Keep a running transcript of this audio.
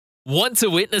Want to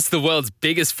witness the world's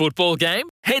biggest football game?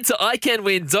 Head to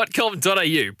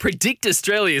iCanWin.com.au, predict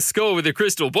Australia's score with a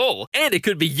crystal ball, and it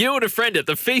could be you and a friend at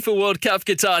the FIFA World Cup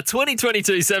Qatar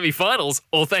 2022 semi-finals,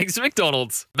 all thanks to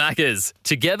McDonald's. Maccas,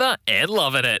 together and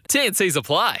loving it. TNCs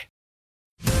apply.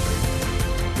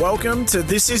 Welcome to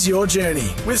This Is Your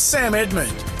Journey with Sam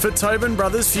Edmund. For Tobin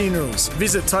Brothers Funerals,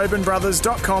 visit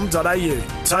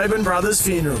tobinbrothers.com.au. Tobin Brothers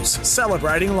Funerals,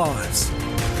 celebrating lives.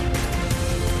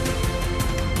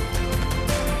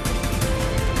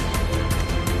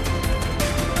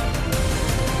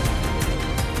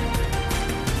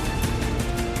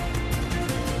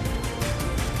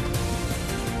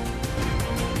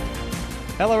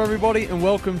 Hello everybody and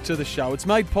welcome to the show. It's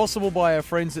made possible by our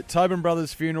friends at Tobin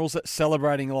Brothers Funerals at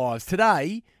Celebrating Lives.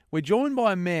 Today, we're joined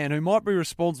by a man who might be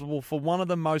responsible for one of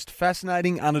the most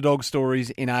fascinating underdog stories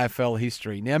in AFL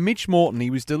history. Now, Mitch Morton, he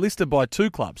was delisted by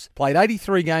two clubs, played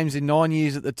 83 games in 9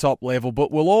 years at the top level, but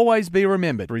will always be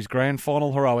remembered for his grand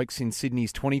final heroics in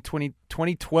Sydney's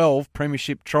 2012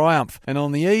 Premiership triumph. And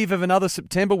on the eve of another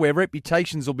September where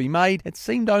reputations will be made, it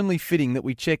seemed only fitting that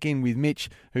we check in with Mitch,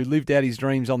 who lived out his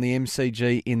dreams on the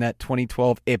MCG in that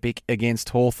 2012 epic against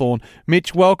Hawthorn.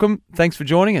 Mitch, welcome. Thanks for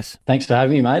joining us. Thanks for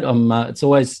having me, mate. It's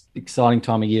always exciting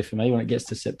time of year for me when it gets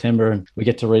to September and we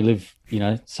get to relive,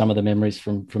 some of the memories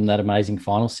from that amazing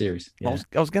final series. Yeah.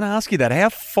 I was going to ask you that. How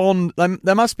fond,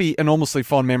 there must be enormously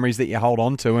fond memories that you hold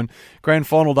on to. And Grand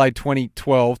Final Day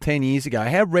 2012, 10 years ago,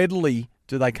 how readily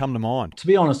do they come to mind? To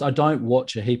be honest, I don't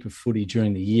watch a heap of footy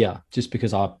during the year just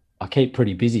because I keep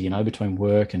pretty busy, between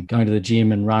work and going to the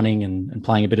gym and running and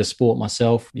playing a bit of sport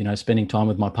myself, spending time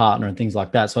with my partner and things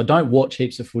like that. So I don't watch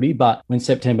heaps of footy, but when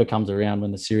September comes around,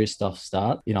 when the serious stuff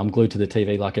starts, I'm glued to the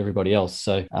TV like everybody else.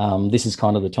 So this is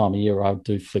kind of the time of year where I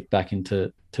do flick back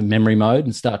into memory mode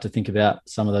and start to think about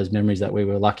some of those memories that we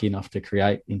were lucky enough to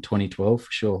create in 2012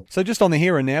 for sure. So just on the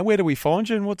here and now, where do we find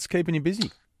you and what's keeping you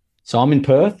busy? So I'm in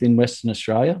Perth in Western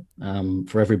Australia.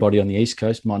 For everybody on the East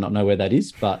Coast, might not know where that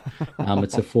is, but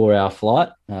it's a 4-hour flight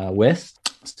west.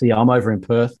 So yeah, I'm over in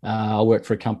Perth. I work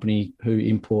for a company who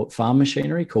import farm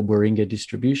machinery called Warringah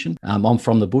Distribution. I'm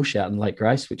from the bush out in Lake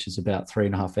Grace, which is about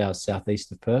 3.5 hours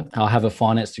southeast of Perth. I have a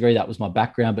finance degree. That was my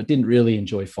background, but didn't really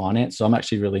enjoy finance. So I'm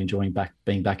actually really enjoying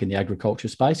being back in the agriculture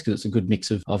space because it's a good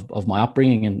mix of my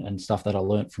upbringing and stuff that I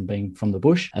learned from being from the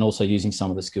bush and also using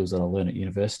some of the skills that I learned at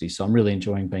university. So I'm really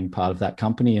enjoying being part of that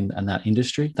company and that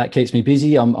industry. That keeps me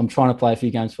busy. I'm trying to play a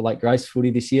few games for Lake Grace footy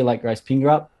this year, Lake Grace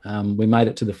Pingerup. We made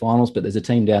it to the finals, but there's a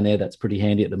team down there that's pretty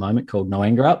handy at the moment called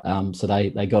Noangarup. So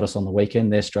they got us on the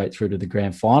weekend. They're straight through to the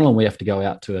grand final, and we have to go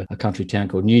out to a country town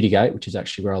called Newdigate, which is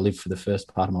actually where I lived for the first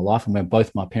part of my life and where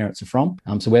both my parents are from.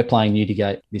 So we're playing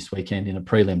Newdigate this weekend in a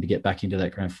prelim to get back into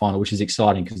that grand final, which is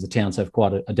exciting because the towns have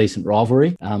quite a decent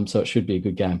rivalry. So it should be a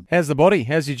good game. How's the body?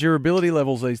 How's your durability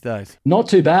levels these days? Not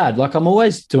too bad. Like I'm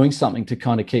always doing something to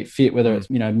kind of keep fit, whether it's,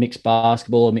 mixed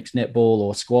basketball or mixed netball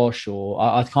or squash, or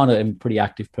I kind of am a pretty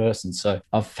active person. So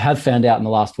have found out in the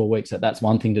last 4 weeks that that's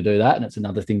one thing to do that, and it's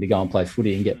another thing to go and play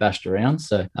footy and get bashed around.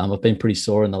 So I've been pretty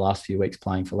sore in the last few weeks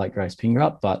playing for Lake Grace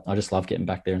Pingerup, but I just love getting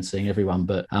back there and seeing everyone.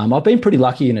 But I've been pretty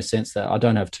lucky in a sense that I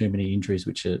don't have too many injuries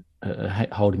which are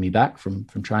holding me back from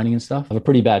training and stuff. I have a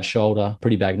pretty bad shoulder,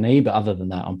 pretty bad knee, but other than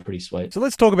that, I'm pretty sweet. So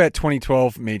let's talk about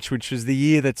 2012, Mitch, which is the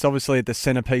year that's obviously at the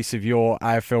centrepiece of your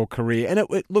AFL career. And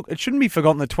it shouldn't be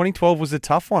forgotten that 2012 was a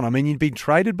tough one. I mean, you'd been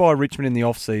traded by Richmond in the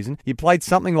off-season. You played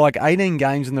something like 18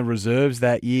 games in the reserves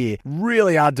that year.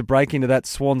 Really hard to break into that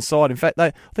swan side. In fact,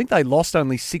 I think they lost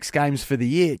only 6 games for the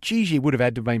year. Geez, you would have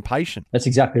had to have been patient. That's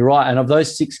exactly right. And of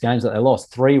those 6 games that they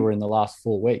lost, 3 were in the last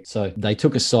 4 weeks. So they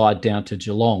took a side down to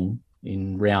Geelong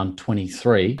in round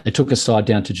 23. They took a side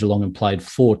down to Geelong and played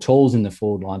 4 talls in the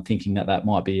forward line, thinking that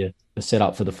might be a set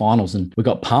up for the finals, and we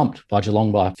got pumped by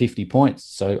Geelong by 50 points.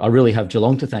 So I really have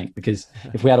Geelong to thank, because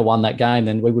if we had won that game,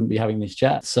 then we wouldn't be having this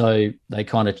chat. So they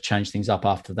kind of changed things up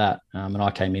after that, and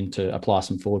I came in to apply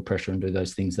some forward pressure and do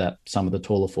those things that some of the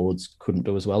taller forwards couldn't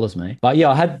do as well as me. But yeah,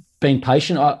 I had been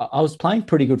patient. I was playing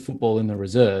pretty good football in the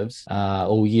reserves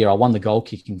all year. I won the goal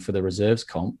kicking for the reserves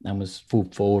comp and was full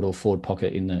forward or forward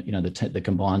pocket in the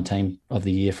combined team of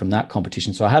the year from that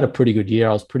competition. So I had a pretty good year.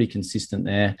 I was pretty consistent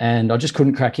there, and I just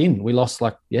couldn't crack in. We lost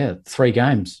 3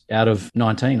 games out of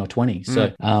 19 or 20.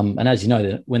 So and as you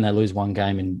know, when they lose one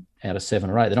game out of 7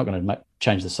 or 8, they're not going to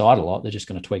change the side a lot. They're just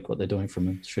going to tweak what they're doing from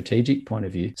a strategic point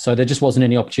of view. So there just wasn't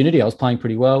any opportunity. I was playing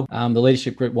pretty well. The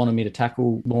leadership group wanted me to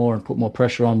tackle more and put more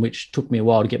pressure on, which took me a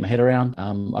while to get my head around.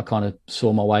 I kind of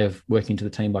saw my way of working to the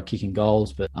team by kicking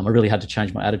goals, but I really had to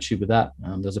change my attitude with that.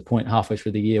 There was a point halfway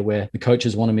through the year where the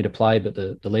coaches wanted me to play, but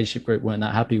the leadership group weren't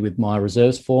that happy with my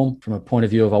reserves form from a point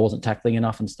of view of I wasn't tackling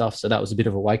enough and stuff. So that was a bit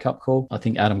of a wake-up call. I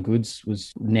think Adam Goods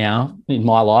was now, in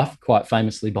my life, quite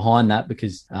famously behind that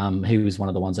because he was one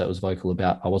of the ones that was vocal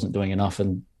about I wasn't doing enough,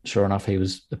 and sure enough, he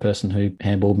was the person who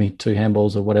handballed me 2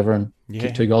 handballs or whatever and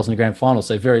kicked 2 goals in the grand final.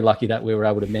 So very lucky that we were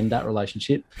able to mend that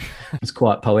relationship. It's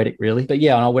quite poetic, really. But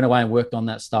yeah, and I went away and worked on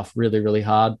that stuff really, really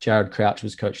hard. Jared Crouch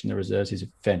was coaching the reserves. He's a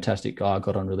fantastic guy. I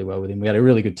got on really well with him. We had a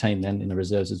really good team then in the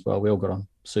reserves as well. We all got on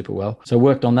super well. So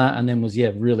worked on that and then was,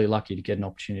 really lucky to get an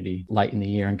opportunity late in the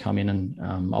year and come in and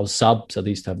I was sub. So they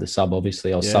used to have the sub,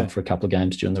 obviously. I was sub for a couple of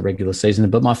games during the regular season.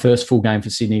 But my first full game for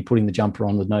Sydney, putting the jumper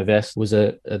on with no vest, was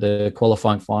the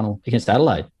qualifying final against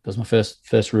Adelaide. It was my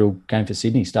first real game for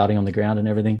Sydney, starting on the ground and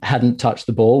everything. Hadn't touched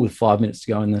the ball with 5 minutes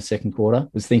to go in the second quarter.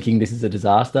 Was thinking this is a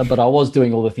disaster, but I was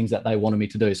doing all the things that they wanted me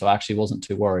to do. So I actually wasn't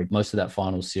too worried. Most of that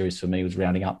final series for me was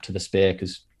rounding up to the spare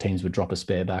because teams would drop a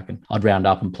spare back and I'd round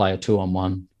up and play a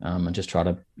 2-on-1 and just try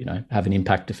to, have an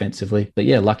impact defensively. But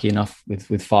yeah, lucky enough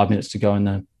with 5 minutes to go in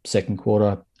the second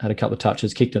quarter, had a couple of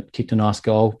touches, kicked a nice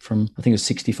goal from, I think it was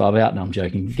 65 out. No, I'm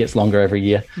joking. It gets longer every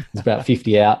year. It's about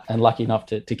 50 out and lucky enough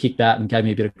to kick that and gave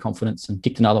me a bit of confidence and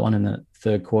kicked another one in the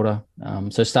third quarter.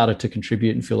 So started to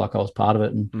contribute and feel like I was part of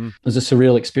it. And it was a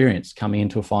surreal experience coming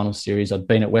into a final series. I'd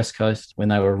been at West Coast when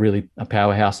they were really a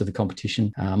powerhouse of the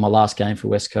competition. My last game for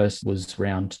West Coast was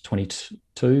round 22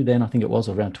 then, I think it was,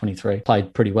 or around 23.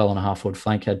 Played pretty well on a half-forward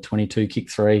flank, had 22,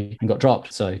 kicked 3 and got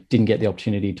dropped. So didn't get the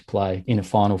opportunity to play in a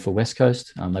final for West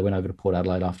Coast. They went over to Port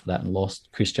Adelaide after that and lost.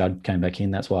 Chris Judd came back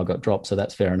in. That's why I got dropped. So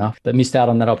that's fair enough. But missed out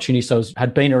on that opportunity. So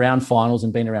had been around finals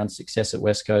and been around success at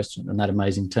West Coast and that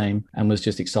amazing team and was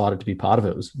just excited to be part of it.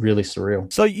 It was really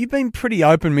surreal. So you've been pretty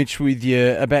open, Mitch,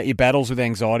 about your battles with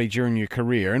anxiety during your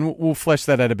career, and we'll flesh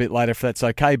that out a bit later if that's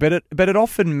okay. But it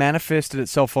often manifested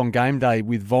itself on game day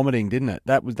with vomiting, didn't it?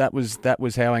 That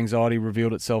was how anxiety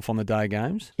revealed itself on the day of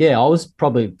games. Yeah, I was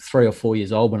probably 3 or 4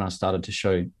 years old when I started to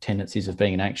show tendencies of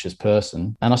being an anxious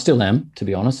person, and I still am, to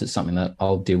be honest. It's something that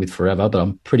I'll deal with forever, but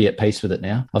I'm pretty at peace with it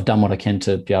now. I've done what I can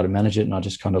to be able to manage it, and I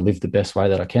just kind of live the best way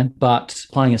that I can. But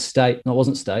playing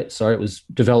it was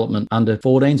development under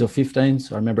 14s or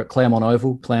 15s. I remember at Claremont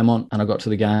Oval, and I got to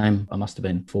the game. I must have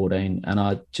been 14, and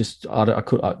I just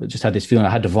had this feeling I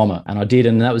had to vomit, and I did,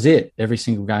 and that was it. Every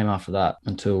single game after that,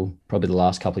 until probably the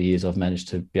last couple of years, I've managed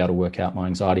to be able to work out my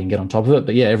anxiety and get on top of it.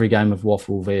 But yeah, every game of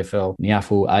WAFL, VFL,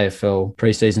 NIAFL, AFL,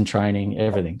 pre-season training,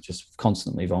 everything, just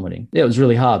constantly vomiting. Yeah, it was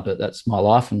really hard, but that's my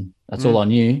life, and that's all I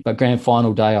knew. But grand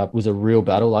final day was a real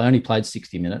battle. I only played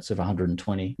 60 minutes of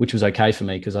 120, which was okay for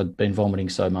me because I'd been vomiting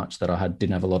so much that I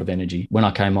didn't have a lot of energy. When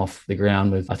I came off the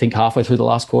ground with, I think halfway through the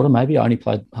last quarter, maybe I only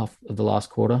played half of the last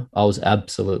quarter, I was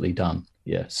absolutely done.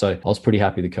 Yeah, so I was pretty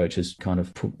happy the coaches kind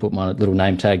of put my little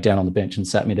name tag down on the bench and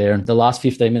sat me there. And the last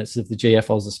 15 minutes of the GF,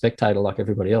 I was a spectator like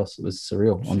everybody else. It was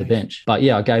surreal on the bench. But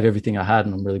yeah, I gave everything I had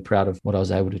and I'm really proud of what I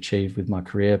was able to achieve with my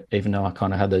career, even though I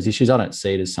kind of had those issues. I don't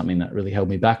see it as something that really held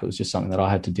me back. It was just something that I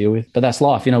had to deal with. But that's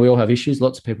life. We all have issues.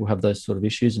 Lots of people have those sort of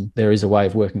issues and there is a way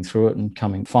of working through it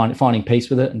and finding peace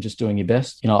with it and just doing your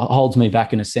best. It holds me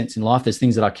back in a sense in life. There's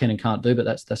things that I can and can't do, but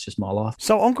that's just my life.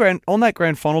 So on that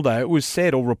grand final day, it was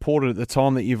said or reported at the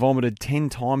time that you vomited 10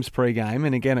 times pre-game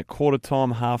and again at quarter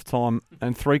time, half time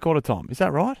and three-quarter time. Is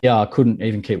that right? Yeah, I couldn't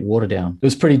even keep water down. It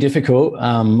was pretty difficult.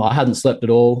 I hadn't slept at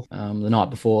all the night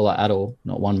before, at all.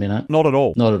 Not 1 minute. Not at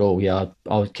all? Not at all, yeah.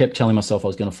 I kept telling myself I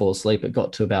was going to fall asleep. It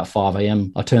got to about 5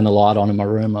 a.m. I turned the light on in my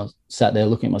room. I sat there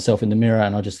looking at myself in the mirror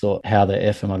and I just thought, how the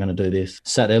F am I going to do this?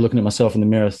 Sat there looking at myself in the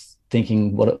mirror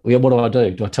thinking, what do I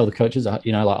do? Do I tell the coaches? I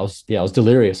was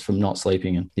delirious from not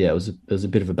sleeping, and yeah, it was a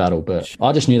bit of a battle. But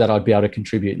I just knew that I'd be able to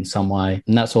contribute in some way,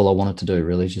 and that's all I wanted to do,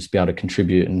 really, just be able to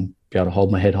contribute and be able to hold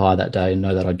my head high that day and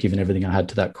know that I'd given everything I had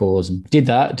to that cause. And did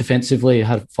that defensively. I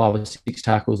had 5 or 6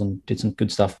 tackles and did some good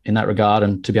stuff in that regard.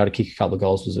 And to be able to kick a couple of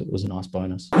goals was a nice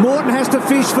bonus. Morton has to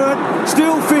fish for it,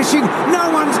 still fishing. No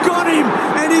one's got him,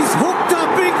 and he's hooked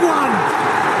a big one.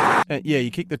 Yeah,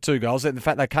 you kicked the 2 goals. In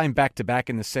fact, they came back-to-back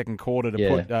in the second quarter to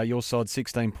put your side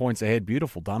 16 points ahead.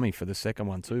 Beautiful dummy for the second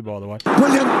one too, by the way.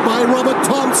 Brilliant by Robert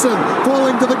Thompson,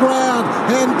 falling to the ground.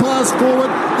 Hand pass forward,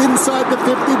 inside the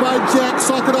 50 by Jack.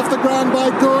 Socket off the ground by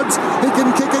Goods. He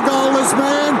can kick a goalless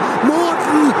man.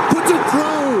 Morton puts it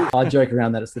through. I joke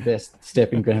around that it's the best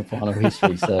step in grand final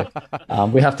history. So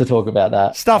we have to talk about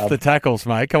that. Stuff the tackles,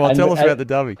 mate. Come on, tell us about the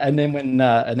W. And then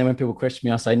when people question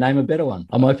me, I say, name a better one.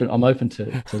 I'm open to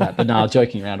that. But no,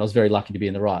 joking around, I was very lucky to be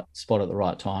in the right spot at the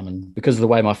right time. And because of the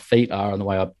way my feet are and the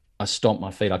way I stomp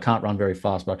my feet, I can't run very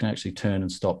fast, but I can actually turn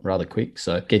and stop rather quick.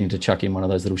 So getting to chuck in one of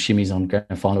those little shimmies on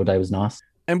grand final day was nice.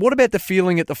 And what about the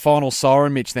feeling at the final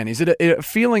siren, Mitch, then? Is it a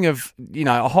feeling of,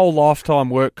 a whole lifetime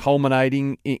work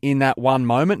culminating in that one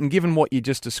moment? And given what you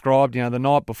just described, the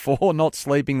night before, not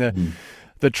sleeping,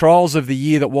 the trials of the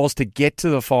year that was to get to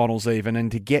the finals even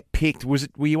and to get picked,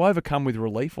 were you overcome with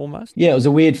relief almost? Yeah, it was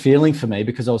a weird feeling for me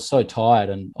because I was so tired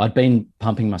and I'd been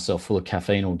pumping myself full of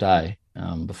caffeine all day.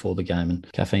 Before the game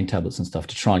and caffeine tablets and stuff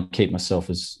to try and keep myself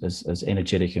as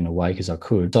energetic and awake as I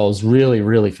could. So I was really,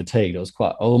 really fatigued. I was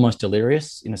almost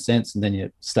delirious in a sense. And then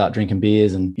you start drinking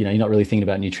beers and, you're not really thinking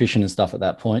about nutrition and stuff at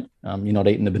that point. You're not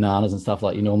eating the bananas and stuff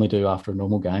like you normally do after a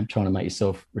normal game, trying to make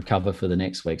yourself recover for the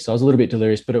next week. So I was a little bit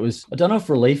delirious, but I don't know if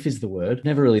relief is the word.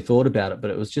 Never really thought about it,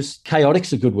 but it was just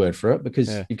chaotic's a good word for it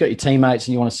because you've got your teammates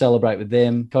and you want to celebrate with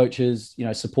them, coaches,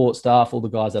 support staff, all the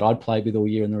guys that I'd played with all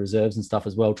year in the reserves and stuff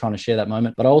as well, trying to share that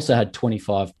moment. But I also had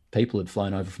 25 people had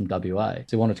flown over from WA.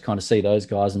 So I wanted to kind of see those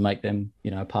guys and make them,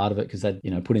 a part of it because they'd,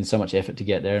 put in so much effort to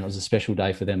get there, and it was a special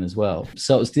day for them as well.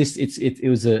 So it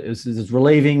was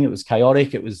relieving, it was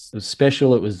chaotic, it was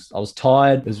special, I was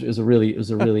tired. It was a really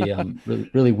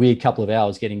really weird couple of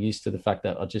hours getting used to the fact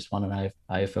that I just won an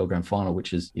AFL grand final,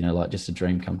 which is, just a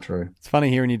dream come true. It's funny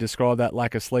hearing you describe that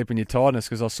lack of sleep and your tiredness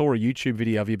because I saw a YouTube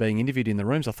video of you being interviewed in the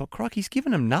rooms. I thought, crikey, he's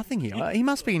given him nothing here. He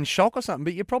must be in shock or something,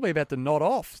 but you're probably about to nod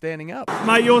off standing up.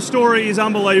 Mate, your story is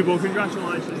unbelievable.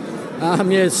 Congratulations.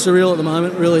 Yeah, it's surreal at the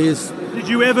moment. It really is. Did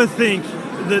you ever think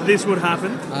that this would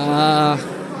happen? I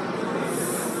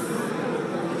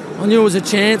knew it was a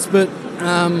chance, but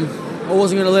I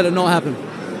wasn't going to let it not happen.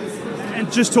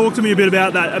 And just talk to me a bit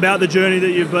about that, about the journey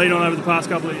that you've been on over the past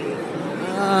couple of years.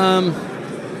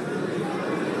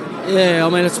 Yeah, I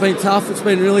mean, it's been tough. It's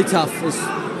been really tough.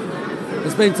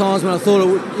 There's been times when I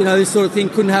thought, this sort of thing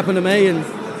couldn't happen to me, and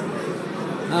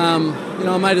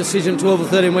I made a decision 12 or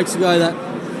 13 weeks ago that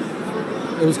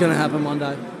it was going to happen one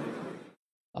day.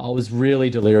 I was really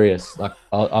delirious. Like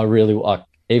I really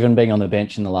even being on the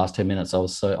bench in the last 10 minutes, I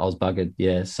was buggered.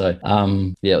 Yeah. So,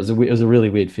 it was a really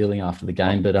weird feeling after the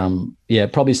game, but,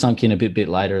 probably sunk in a bit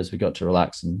later as we got to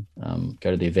relax and, go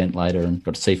to the event later and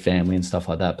got to see family and stuff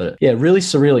like that. But yeah, really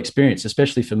surreal experience,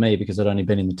 especially for me because I'd only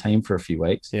been in the team for a few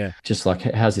weeks. Yeah. Just like,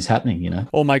 how's this happening,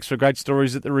 All makes for great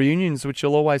stories at the reunions, which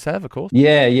you'll always have, of course.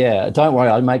 Yeah. Don't worry.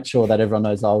 I make sure that everyone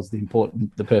knows I was the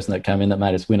person that came in that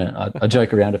made us win it. I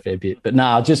joke around a fair bit, but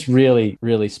just really,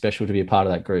 really special to be a part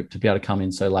of that group, to be able to come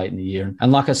in so late in the year.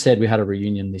 And like I said, we had a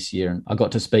reunion this year and I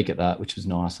got to speak at that, which was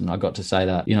nice. And I got to say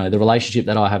that, the relationship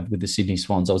that I have with the Sydney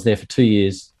Swans, I was there for 2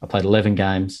 years. I played 11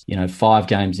 games, 5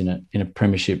 games in a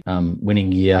premiership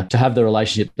winning year. To have the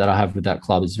relationship that I have with that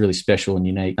club is really special and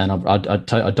unique. And I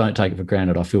don't take it for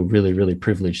granted. I feel really, really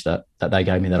privileged that they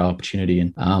gave me that opportunity.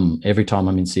 And every time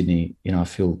I'm in Sydney, I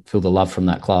feel the love from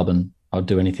that club, and I'd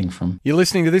do anything from. You're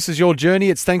listening to This Is Your Journey.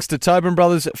 It's thanks to Tobin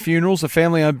Brothers Funerals, a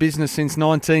family-owned business since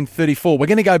 1934. We're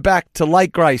going to go back to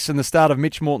Lake Grace and the start of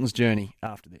Mitch Morton's journey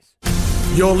after this.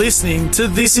 You're listening to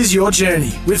This Is Your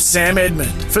Journey with Sam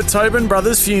Edmund. For Tobin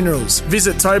Brothers Funerals,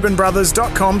 visit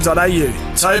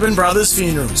tobinbrothers.com.au. Tobin Brothers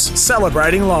Funerals,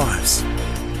 celebrating lives.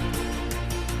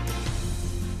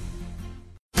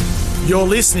 You're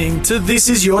listening to This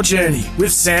Is Your Journey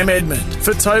with Sam Edmund.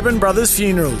 For Tobin Brothers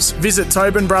Funerals, visit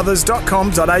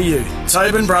tobinbrothers.com.au.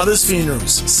 Tobin Brothers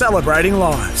Funerals, celebrating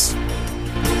lives.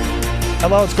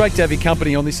 Hello, it's great to have your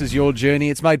company on This Is Your Journey.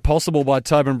 It's made possible by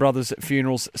Tobin Brothers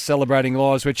Funerals, celebrating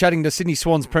lives. We're chatting to Sydney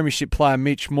Swans premiership player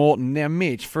Mitch Morton. Now,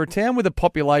 Mitch, for a town with a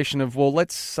population of,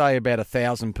 let's say about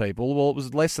 1,000 people, it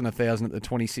was less than 1,000 at the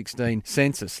 2016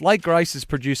 census. Lake Grace has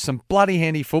produced some bloody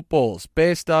handy footballers.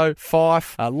 Bairstow,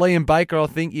 Fife, Liam Baker, I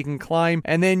think you can claim.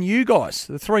 And then you guys,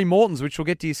 the 3 Mortons, which we'll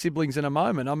get to your siblings in a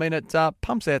moment. I mean, it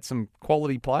pumps out some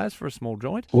quality players for a small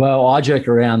joint. Well, I joke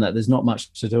around that there's not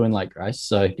much to do in Lake Grace.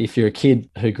 So if you're a kid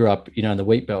who grew up, in the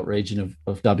wheat belt region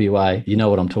of WA, you know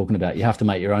what I'm talking about. You have to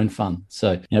make your own fun.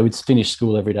 So, we'd finish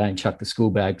school every day and chuck the school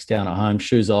bags down at home,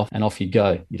 shoes off, and off you'd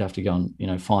go. You'd have to go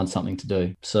and, find something to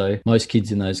do. So most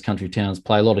kids in those country towns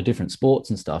play a lot of different sports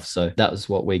and stuff. So that was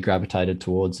what we gravitated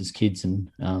towards as kids.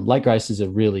 And Lake Grace is a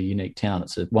really unique town.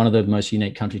 It's one of the most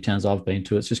unique country towns I've been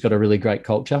to. It's just got a really great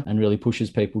culture and really pushes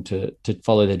people to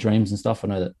follow their dreams and stuff. I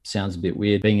know that sounds a bit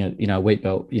weird being a wheat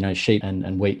belt, sheep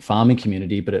and wheat farming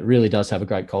community, but it really does does have a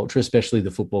great culture, especially the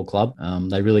football club.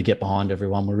 They really get behind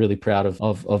everyone. We're really proud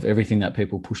of everything that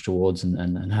people push towards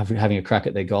and having a crack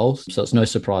at their goals. So it's no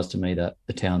surprise to me that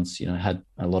the Towns, had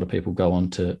a lot of people go on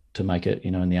to make it,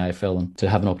 in the AFL and to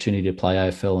have an opportunity to play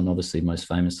AFL. And obviously most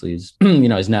famously is,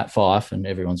 is Nat Fyfe, and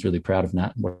everyone's really proud of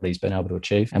Nat and what he's been able to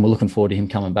achieve. And we're looking forward to him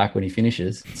coming back when he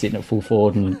finishes, sitting at full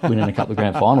forward and winning a couple of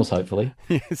grand finals, hopefully.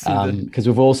 Yes, because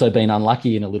we've also been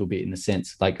unlucky in a little bit in the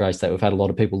sense, Lake Grace, that we've had a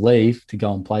lot of people leave to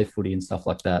go and play footy and stuff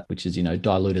like that, which has,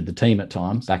 diluted the team at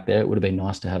times. Back there, it would have been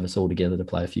nice to have us all together to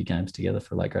play a few games together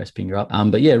for Lake Grace Pinger Up.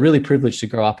 But yeah, really privileged to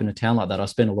grow up in a town like that. I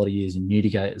spent a lot of years in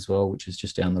Newdigate as well, which is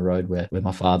just down the road where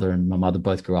my father and my mother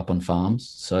both grew up on farms.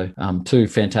 So two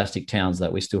fantastic towns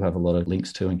that we still have a lot of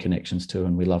links to and connections to,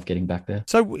 and we love getting back there.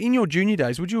 So in your junior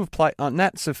days, would you have played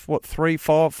Nat's of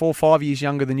 5 years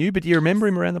younger than you, but do you remember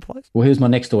him around the place? Well, he was my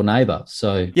next door neighbour.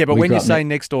 So yeah, but when you say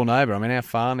next door neighbour, I mean, how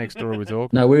far next door are we talking?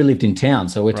 No, we lived in town,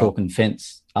 so we're talking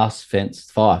fence,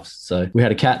 Fifes. So we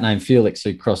had a cat named Felix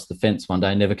who crossed the fence one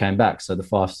day and never came back. So the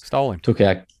Fifes stole him, took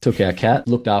our cat,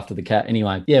 looked after the cat.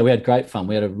 Anyway, yeah, we had great fun.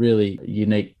 We had a really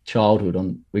unique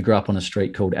childhood. We grew up on a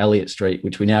street called Elliott Street,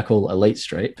 which we now call Elite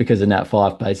Street because of Nat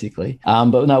Fyfe, basically.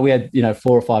 But no, we had 4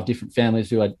 or 5 different families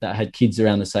that had kids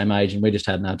around the same age, and we just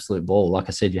had an absolute ball. Like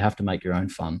I said, you have to make your own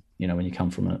fun. When you come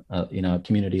from a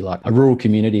community like a rural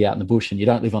community out in the bush, and you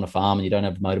don't live on a farm and you don't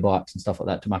have motorbikes and stuff like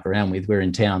that to muck around with. We're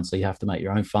in town, so you have to make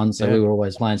your own fun. So we were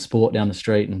always playing sport down the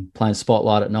street and playing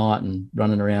spotlight at night and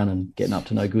running around and getting up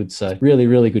to no good. So really,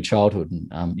 really good childhood.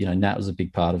 And, Nat was a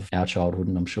big part of our childhood,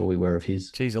 and I'm sure we were of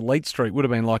his. Geez, Elite Street would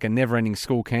have been like a never-ending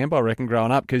school camp, I reckon,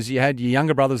 growing up, because you had your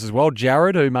younger brothers as well,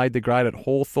 Jared, who made the grade at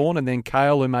Hawthorn, and then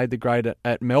Cale, who made the grade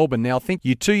at Melbourne. Now, I think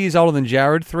you're 2 years older than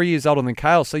Jared, 3 years older than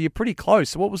Cale, so you're pretty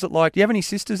close. So what was it like? Do you have any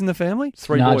sisters in the family?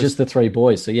 3 boys? No, just the 3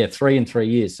 boys. So, 3 and 3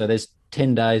 years. So there's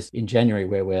 10 days in January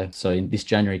in this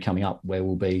January coming up where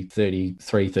we'll be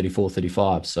 33, 34,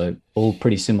 35. So all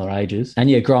pretty similar ages.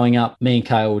 And growing up, me and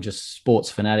Cale were just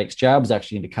sports fanatics. Jared was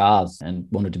actually into cars and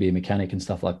wanted to be a mechanic and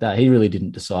stuff like that. He really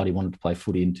didn't decide he wanted to play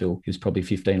footy until he was probably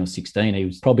 15 or 16. He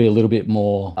was probably a little bit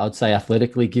more, I would say,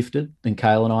 athletically gifted than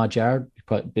Cale and I, Jared.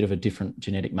 A bit of a different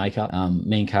genetic makeup.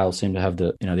 Me and Cale seem to have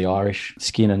the little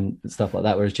skin and stuff like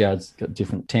that, whereas Jared's got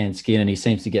different tan skin, and he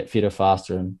seems to get fitter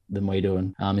faster than we do,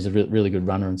 and he's a really good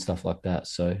runner and stuff like that.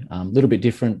 So a little bit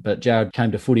different, but Jared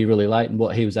came to footy really late, and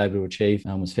what he was able to achieve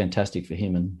was fantastic for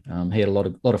him. And he had a lot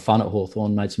of fun at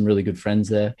Hawthorn, made some really good friends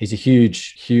there. He's a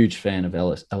huge fan of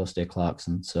Alistair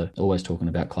Clarkson, so always talking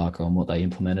about Clarko and what they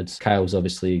implemented. Cale was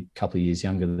obviously a couple of years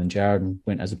younger than Jared and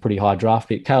went as a pretty high draft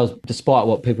pick. Cale's, despite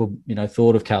what people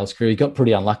thought of Cale's career, he got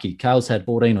pretty unlucky. Cale's had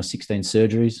 14 or 16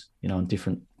 surgeries, on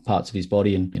different parts of his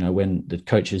body. And, when the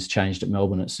coaches changed at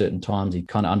Melbourne at certain times, he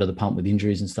kind of under the pump with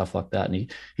injuries and stuff like that.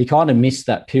 And he kind of missed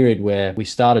that period where we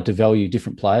started to value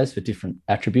different players for different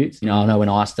attributes. I know when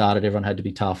I started, everyone had to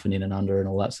be tough and in and under and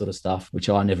all that sort of stuff, which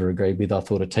I never agreed with. I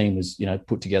thought a team was,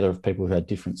 put together of people who had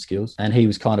different skills. And he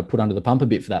was kind of put under the pump a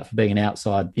bit for that, for being an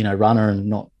outside, runner and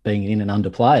not being an in and under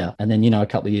player. And then, a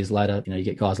couple of years later, you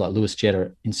get guys like Lewis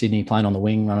Jetta in Sydney playing on the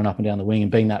wing, running up and down the wing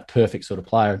and being that perfect sort of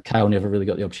player. Cale never really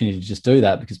got the opportunity to just do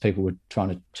that because people were trying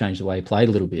to change the way he played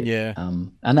a little bit. Yeah.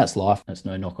 And that's life. That's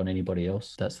no knock on anybody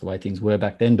else. That's the way things were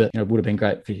back then. But, it would have been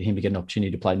great for him to get an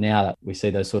opportunity to play now that we see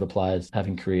those sort of players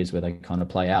having careers where they kind of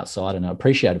play outside and are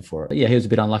appreciated for it. But he was a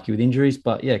bit unlucky with injuries.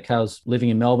 But Cale's living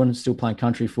in Melbourne, still playing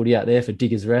country footy out there for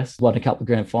Diggers Rest. Won a couple of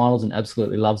grand finals and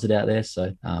absolutely loves it out there.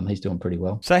 So he's doing pretty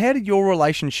well. So how did your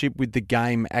relationship with the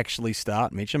game actually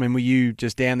start, Mitch? I mean, were you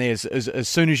just down there as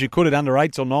soon as you could at under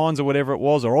 8s or 9s or whatever it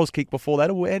was, or Auskick before that?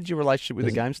 Or how did your relationship with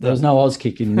the game start? There was no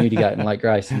Auskick in Newdigate and Lake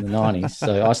Grace in the 90s.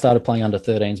 So I started playing under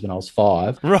 13s when I was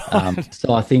 5. Right.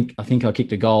 So I think I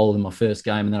kicked a goal in my first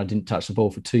game and then I didn't touch the ball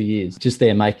for 2 years, just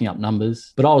there making up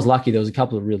numbers. But I was lucky. There was a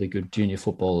couple of really good junior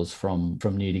footballers from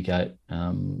Newdigate.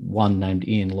 One named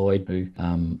Ian Lloyd, who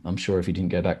I'm sure if he didn't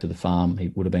go back to the farm, he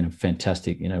would have been a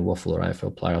fantastic, Waffle or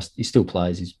AFL player. He still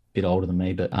plays. He's a bit older than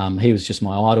me, but he was just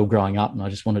my idol growing up and I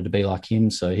just wanted to be like him.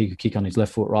 So he could kick on his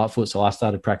left foot, right foot. So I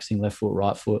started practicing left foot,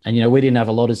 right foot. And, we didn't have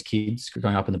a lot as kids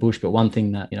growing up in the bush, but one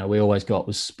thing that, we always got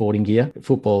was sporting gear,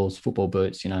 football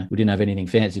boots, we didn't have anything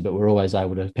fancy, but we were always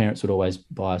parents would always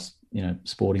buy us,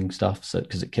 sporting stuff. So,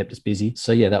 because it kept us busy.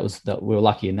 So we were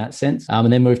lucky in that sense.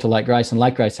 And then moved to Lake Grace, and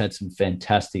Lake Grace had some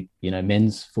fantastic,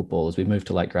 men's footballers. We moved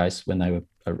to Lake Grace when they were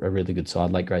a really good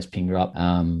side. Lake Grace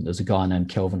Pingerup. There's a guy named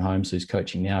Kelvin Holmes who's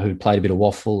coaching now, who played a bit of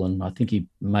waffle, and I think he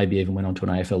maybe even went on to an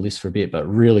AFL list for a bit, but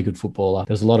really good footballer.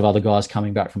 There's a lot of other guys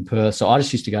coming back from Perth. So I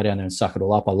just used to go down there and suck it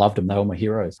all up. I loved them. They were my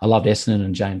heroes. I loved Essendon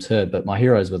and James Hird, but my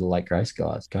heroes were the Lake Grace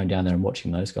guys, going down there and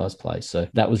watching those guys play. So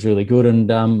that was really good.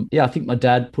 And I think my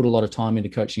dad put a lot of time into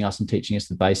coaching us and teaching us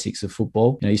the basics of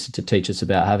football. He used to teach us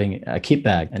about having a kit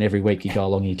bag, and every week you go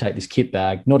along and you take this kit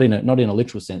bag, not in a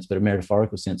literal sense, but a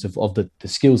metaphorical sense of the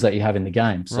skills that you have in the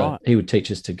game. So he would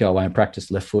teach us to go away and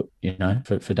practice left foot,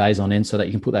 for days on end, so that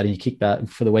you can put that in your kick bag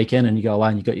for the weekend, and you go away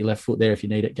and you got your left foot there if you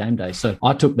need it game day. So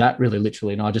I took that really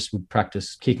literally, and I just would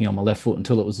practice kicking on my left foot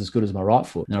until it was as good as my right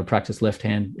foot. And I'd practice left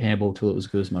hand handball till it was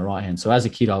as good as my right hand. So as a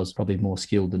kid, I was probably more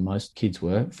skilled than most kids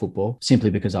were at football, simply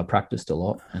because I practiced a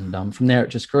lot. And from there, it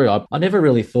just grew. I never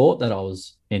really thought that I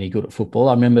was any good at football.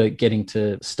 I remember getting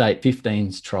to state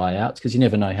 15s tryouts, because you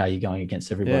never know how you're going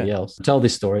against everybody else. I tell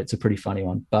this story, it's a pretty funny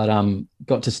one, but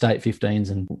got to state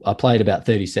 15s and I played about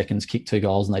 30 seconds, kicked 2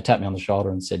 goals, and they tapped me on the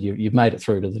shoulder and said, you've made it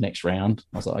through to the next round.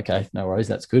 I was like, okay, no worries,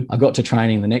 that's good. I got to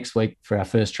training the next week for our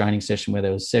first training session, where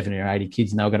there was 70 or 80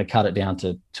 kids, and they were going to cut it down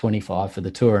to 25 for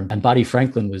the tour. And Buddy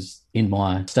Franklin was in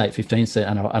my state 15 set,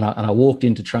 and I walked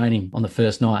into training on the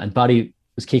first night, and Buddy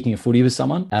was kicking a footy with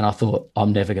someone, and I thought,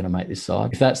 I'm never going to make this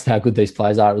side. If that's how good these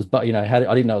players are, it was, but I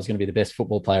didn't know I was going to be the best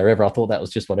football player ever. I thought that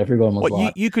was just what everyone was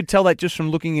like. You could tell that just from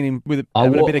looking at him with a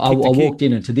bit of kick. I walked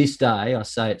in, and to this day, I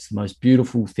say it's the most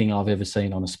beautiful thing I've ever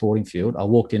seen on a sporting field. I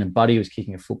walked in, and Buddy was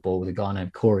kicking a football with a guy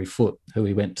named Corey Foote, who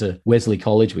he went to Wesley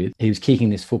College with. He was kicking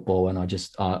this football, and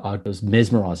I was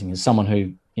mesmerising as someone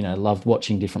who loved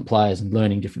watching different players and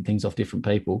learning different things off different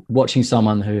people. Watching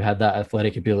someone who had that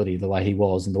athletic ability, the way he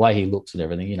was and the way he looks at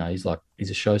everything, he's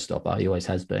a showstopper. He always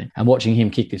has been. And watching him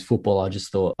kick this football, I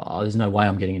just thought, there's no way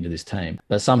I'm getting into this team.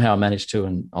 But somehow I managed to,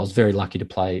 and I was very lucky to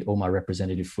play all my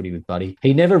representative footy with Buddy.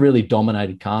 He never really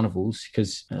dominated carnivals,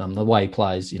 because the way he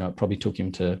plays, it probably took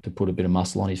him to put a bit of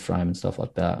muscle on his frame and stuff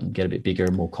like that and get a bit bigger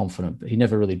and more confident. But he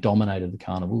never really dominated the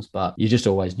carnivals, but you just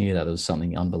always knew that there was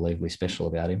something unbelievably special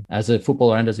about him as a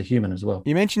footballer and as a human as well.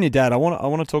 You mentioned your dad. I want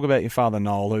to talk about your father,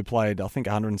 Noel, who played, I think,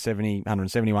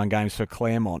 171 games for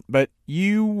Claremont. But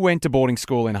you went to boarding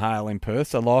school in Hale in Perth,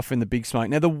 so life in the big smoke.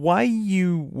 Now, the way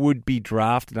you would be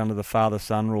drafted under the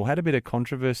father-son rule had a bit of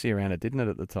controversy around it, didn't it,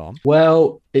 at the time?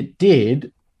 Well, it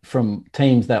did, from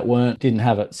teams that didn't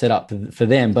have it set up for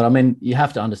them. But I mean, you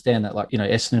have to understand that,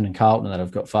 Essendon and Carlton that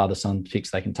have got father-son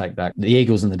picks they can take back. The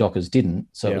Eagles and the Dockers didn't.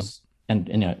 So it was,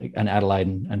 and Adelaide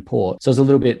and Port. So it was a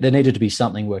little bit, there needed to be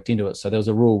something worked into it. So there was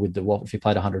a rule with the waffle, if you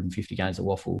played 150 games of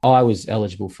waffle, I was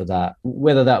eligible for that.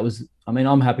 Whether that was,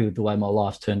 I'm happy with the way my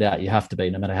life's turned out. You have to be,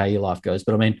 no matter how your life goes.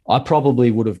 But I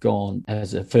probably would have gone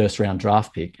as a first round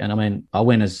draft pick. And I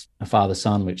went as a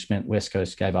father-son, which meant West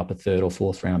Coast gave up a 3rd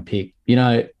or 4th round pick.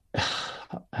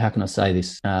 How can I say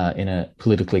this in a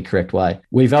politically correct way?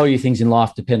 We value things in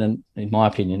life dependent, in my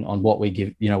opinion, on what we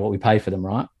give, what we pay for them,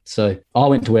 right? So I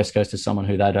went to West Coast as someone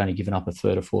who they'd only given up a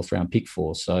 3rd or 4th round pick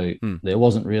for. So there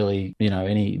wasn't really,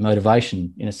 any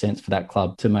motivation in a sense for that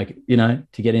club to make,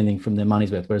 to get anything from their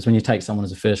money's worth. Whereas when you take someone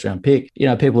as a first round pick,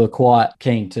 people are quite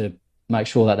keen to make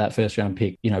sure that first round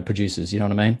pick, produces, you know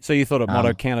what I mean? So you thought it might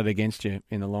have counted against you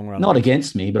in the long run? Not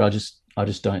against me, but I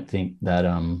just don't think that,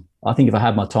 I think if I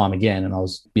had my time again, and I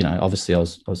was, obviously I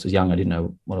was young, I didn't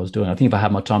know what I was doing. I think if I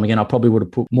had my time again, I probably would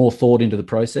have put more thought into the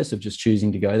process of just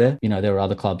choosing to go there. There were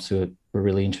other clubs who were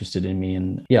really interested in me.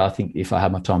 And I think if I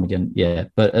had my time again,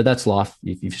 but that's life.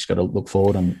 You've just got to look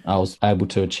forward. And I was able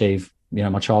to achieve,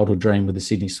 my childhood dream with the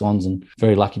Sydney Swans, and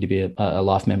very lucky to be a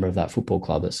life member of that football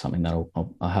club. That's something that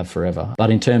I'll have forever. But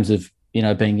in terms of,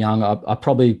 being young, I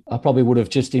probably would have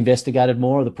just investigated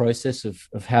more of the process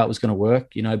of how it was going to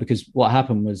work, because what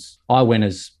happened was I went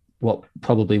as what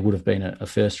probably would have been a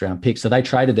first round pick. So they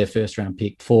traded their first round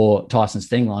pick for Tyson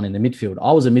Stengline in the midfield.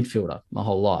 I was a midfielder my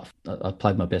whole life. I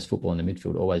played my best football in the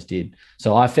midfield, always did.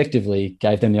 So I effectively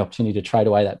gave them the opportunity to trade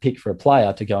away that pick for a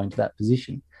player to go into that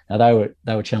position. Now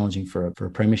they were challenging for a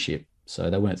premiership. So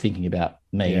they weren't thinking about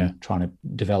me and trying to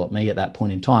develop me at that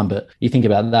point in time. But you think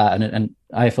about that, and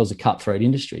AFL's a cutthroat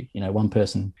industry. One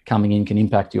person coming in can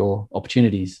impact your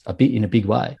opportunities in a big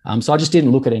way. So I just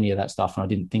didn't look at any of that stuff, and I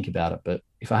didn't think about it. But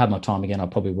if I had my time again, I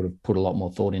probably would have put a lot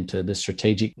more thought into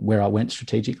where I went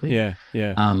strategically.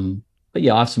 But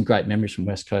I have some great memories from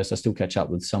West Coast. I still catch up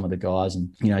with some of the guys,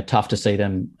 and tough to see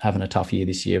them having a tough year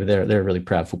this year. But they're a really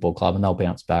proud football club, and they'll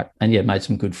bounce back. And made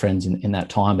some good friends in that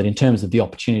time. But in terms of the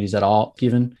opportunities that are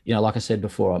given, like I said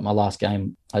before, my last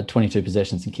game I had 22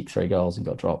 possessions and kicked 3 goals and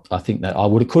got dropped. I think that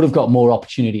I could have got more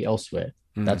opportunity elsewhere.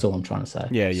 That's all I'm trying to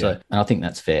say. So, and I think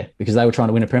that's fair, because they were trying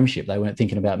to win a premiership. They weren't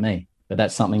thinking about me. But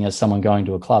that's something as someone going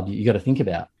to a club, you got to think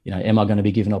about, am I going to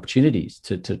be given opportunities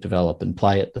to develop and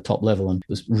play at the top level? And it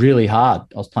was really hard.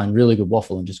 I was playing really good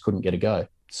waffle and just couldn't get a go.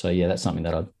 So yeah, that's something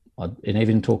that and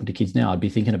even talking to kids now, I'd be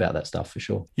thinking about that stuff for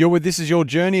sure. You're with This Is Your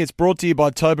Journey. It's brought to you by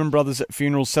Tobin Brothers at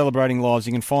Funerals, celebrating lives.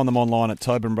 You can find them online at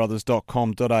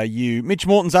tobinbrothers.com.au. Mitch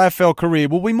Morton's AFL career,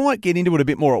 well, we might get into it a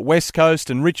bit more at West Coast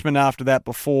and Richmond after that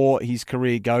before his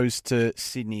career goes to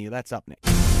Sydney. That's up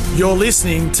next. You're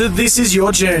listening to This Is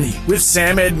Your Journey with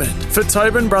Sam Edmund. For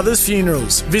Tobin Brothers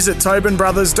Funerals, visit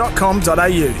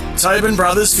tobinbrothers.com.au. Tobin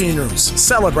Brothers Funerals,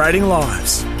 celebrating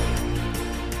lives.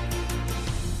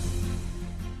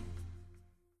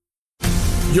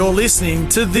 You're listening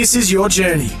to This Is Your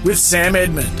Journey with Sam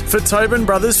Edmund. For Tobin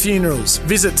Brothers Funerals,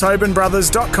 visit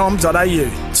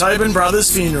tobinbrothers.com.au. Tobin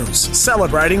Brothers Funerals,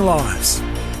 celebrating lives.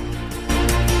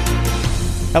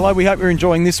 Hello, we hope you're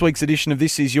enjoying this week's edition of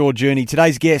This Is Your Journey.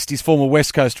 Today's guest is former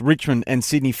West Coast, Richmond and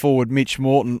Sydney forward Mitch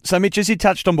Morton. So Mitch, as you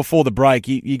touched on before the break,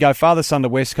 you go father-son to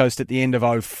West Coast at the end of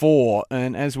 2004,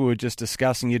 and as we were just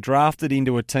discussing, you're drafted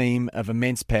into a team of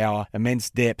immense power, immense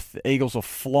depth. The Eagles are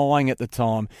flying at the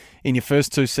time. In your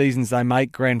first 2 seasons, they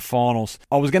make grand finals.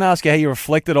 I was going to ask you how you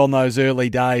reflected on those early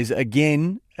days.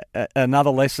 Again,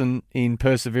 another lesson in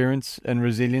perseverance and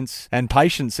resilience and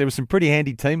patience. There were some pretty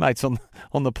handy teammates on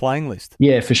the playing list.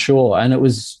 Yeah, for sure. And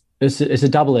it's a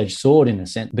double-edged sword in a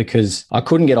sense, because I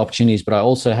couldn't get opportunities, but I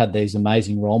also had these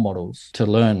amazing role models to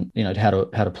learn, how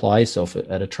to play yourself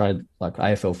at a trade like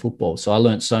AFL football. So I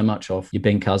learned so much off your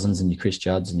Ben Cousins and your Chris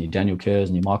Judds and your Daniel Kerrs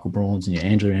and your Michael Brawns and your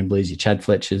Andrew Embleys, your Chad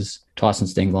Fletchers, Tyson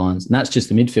Stenglines, and that's just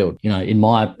the midfield. In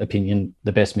my opinion,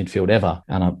 the best midfield ever.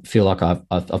 And I feel like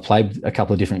I've played a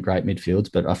couple of different great midfields,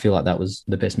 but I feel like that was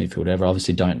the best midfield ever.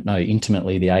 Obviously, don't know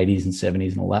intimately the 80s and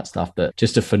 70s and all that stuff, but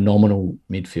just a phenomenal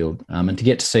midfield. And to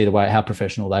get to see how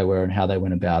professional they were and how they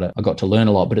went about it, I got to learn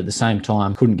a lot. But at the same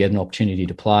time, couldn't get an opportunity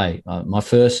to play. My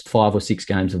first 5 or 6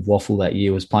 games of waffle that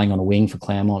year was playing on a wing for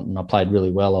Claremont, and I played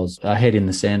really well. I was ahead in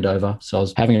the Sandover, so I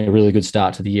was having a really good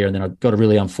start to the year, and then I got a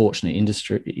really unfortunate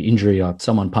injury.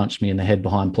 Someone punched me in the head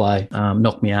behind play,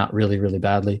 knocked me out really, really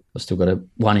badly. I still got a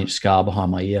 1-inch scar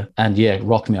behind my ear, and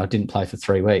rocked me. I didn't play for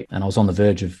 3 weeks, and I was on the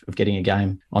verge of getting a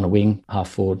game on a wing, half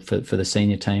forward for the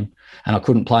senior team, and I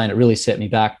couldn't play, and it really set me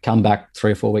back. Come back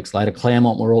 3 or 4 weeks later,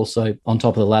 Claremont were also on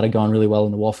top of the ladder, going really well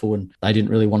in the waffle, and they didn't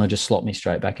really want to just slot me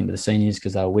straight back into the seniors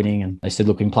because they were winning, and they said,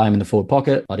 look, we can play him in the forward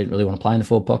pocket. I didn't really want to play in the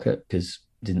forward pocket because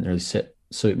it didn't really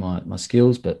suit my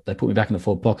skills, but they put me back in the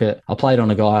forward pocket. I played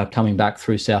on a guy coming back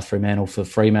through South Fremantle for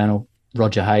Fremantle,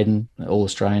 Roger Hayden,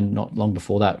 All-Australian, not long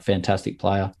before that, fantastic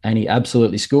player. And he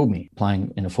absolutely schooled me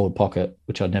playing in a forward pocket,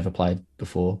 which I'd never played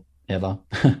before, ever,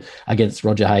 against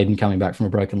Roger Hayden coming back from a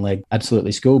broken leg.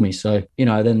 Absolutely schooled me. So,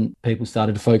 then people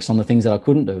started to focus on the things that I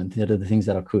couldn't do and the things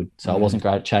that I could. So I wasn't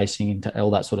great at chasing and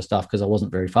all that sort of stuff because I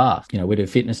wasn't very fast. We do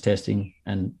fitness testing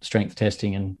and strength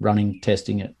testing and running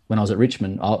testing. When I was at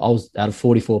Richmond, I was out of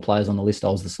 44 players on the list, I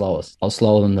was the slowest. I was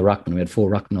slower than the ruckman. We had 4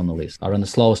 ruckmen on the list. I ran the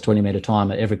slowest 20-metre time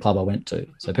at every club I went to.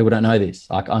 So people don't know this.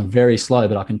 I'm very slow,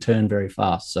 but I can turn very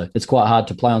fast. So it's quite hard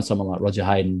to play on someone like Roger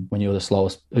Hayden when you're the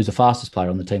slowest, who's the fastest player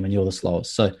on the team, and you're the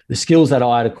slowest. So the skills that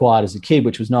I had acquired as a kid,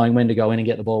 which was knowing when to go in and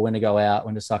get the ball, when to go out,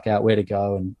 when to suck out, where to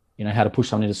go, and how to push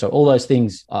someone into. So all those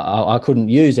things I couldn't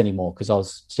use anymore because I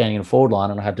was standing in a forward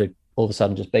line and I had to all of a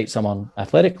sudden just beat someone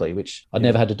athletically, which I'd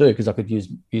never had to do because I could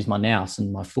use my nous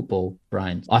and my football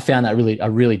brain. I found that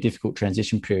a really difficult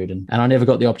transition period, and I never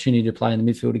got the opportunity to play in the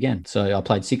midfield again. So I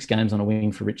played 6 games on a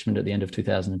wing for Richmond at the end of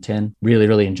 2010. Really,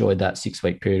 really enjoyed that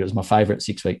 6-week period. It was my favourite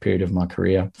 6-week period of my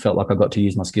career. Felt like I got to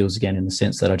use my skills again in the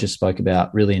sense that I just spoke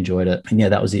about. Really enjoyed it. And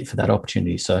that was it for that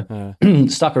opportunity. So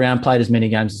stuck around, played as many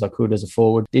games as I could as a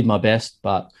forward, did my best,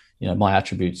 but my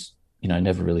attributes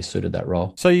never really suited that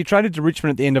role. So you traded to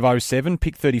Richmond at the end of 2007,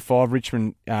 pick 35,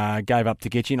 Richmond gave up to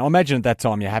get you in. I imagine at that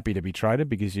time you're happy to be traded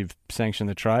because you've sanctioned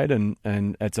the trade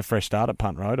and it's a fresh start at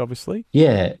Punt Road, obviously.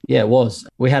 Yeah, it was.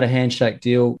 We had a handshake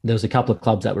deal. There was a couple of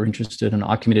clubs that were interested and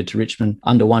I committed to Richmond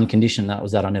under one condition, that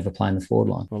was that I never play in the forward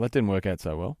line. Well, that didn't work out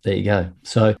so well. There you go.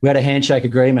 So we had a handshake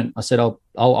agreement. I said, I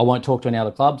won't talk to any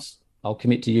other clubs. I'll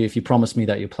commit to you if you promise me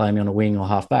that you'll play me on a wing or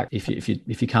half back. If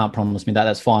you can't promise me that,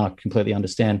 that's fine. I completely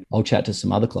understand. I'll chat to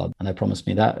some other club. And they promised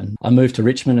me that. And I moved to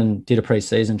Richmond and did a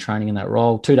pre-season training in that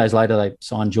role. 2 days later, they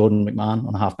signed Jordan McMahon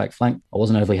on a half-back flank. I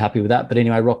wasn't overly happy with that. But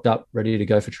anyway, rocked up, ready to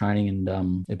go for training.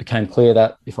 And it became clear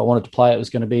that if I wanted to play, it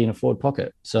was going to be in a forward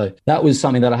pocket. So that was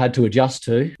something that I had to adjust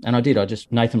to. And I did.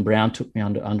 Nathan Brown took me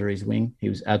under his wing. He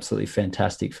was absolutely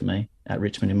fantastic for me. at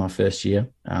Richmond in my first year.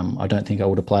 I don't think I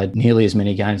would have played nearly as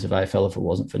many games of AFL if it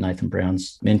wasn't for Nathan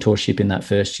Brown's mentorship in that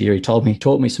first year. He taught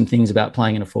me some things about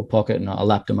playing in a full pocket, and I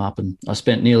lapped him up, and I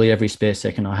spent nearly every spare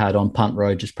second I had on punt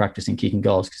road just practicing kicking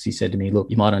goals, because he said to me, look,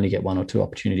 you might only get 1 or 2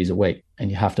 opportunities a week and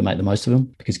you have to make the most of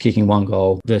them, because kicking 1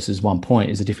 goal versus 1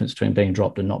 point is the difference between being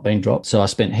dropped and not being dropped. So I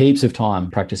spent heaps of time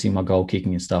practicing my goal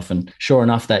kicking and stuff. And sure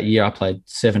enough, that year I played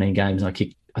 17 games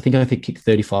and I think I kicked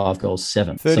 35 goals,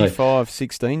 7. 35,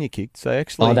 16 you kicked. So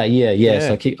actually... Oh, that year, yeah.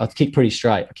 So I kicked pretty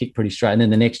straight. And then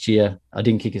the next year, I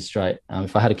didn't kick as straight.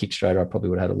 If I had a kick straighter, I probably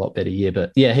would have had a lot better year.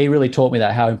 But yeah, he really taught me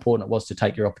that, how important it was to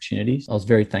take your opportunities. I was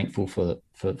very thankful for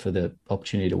the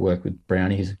opportunity to work with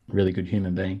Brownie. He's a really good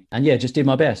human being. And yeah, just did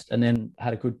my best. And then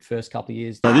had a good first couple of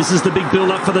years. So this is the big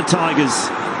build-up for the Tigers.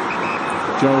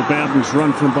 Joel Bowden's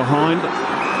run from behind.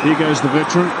 Here goes the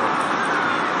veteran.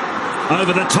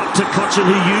 Over the top to Cochin,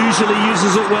 who usually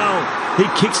uses it well. He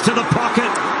kicks to the pocket.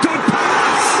 Good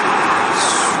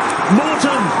pass!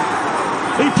 Morton.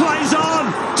 He plays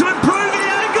on to improve the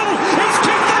angle. He's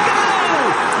kicked the goal!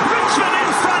 Richmond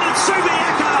in front at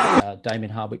Subiaco.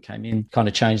 Damien Hardwick came in, kind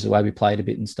of changed the way we played a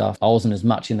bit and stuff. I wasn't as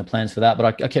much in the plans for that,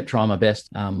 but I kept trying my best.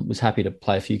 Was happy to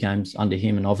play a few games under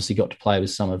him, and obviously got to play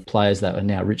with some of the players that are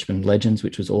now Richmond legends,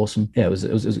 which was awesome. Yeah, it was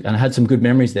and I had some good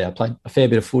memories there. I played a fair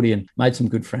bit of footy and made some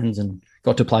good friends, and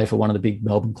got to play for one of the big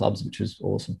Melbourne clubs, which was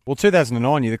awesome. Well,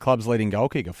 2009, you're the club's leading goal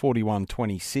kicker,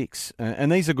 41-26.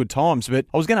 And these are good times. But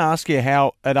I was going to ask you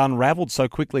how it unravelled so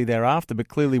quickly thereafter. But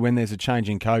clearly when there's a change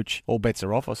in coach, all bets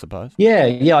are off, I suppose.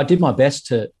 Yeah. I did my best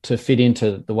to fit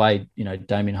into the way,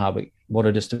 Damien Hardwick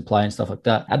wanted us to play and stuff like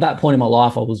that. At that point in my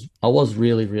life, I was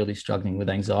really, really struggling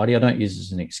with anxiety. I don't use it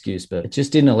as an excuse, but it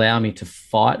just didn't allow me to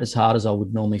fight as hard as I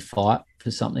would normally fight for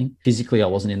something. Physically, I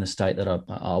wasn't in the state that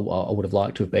I would have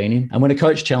liked to have been in. And when a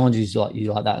coach challenges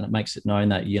you like that, and it makes it known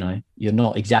that, you're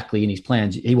not exactly in his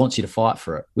plans, he wants you to fight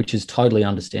for it, which is totally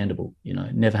understandable.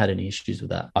 Never had any issues with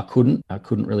that. I couldn't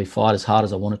really fight as hard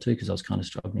as I wanted to, because I was kind of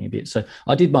struggling a bit. So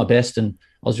I did my best, and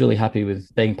I was really happy with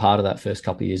being part of that first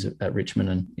couple of years at Richmond,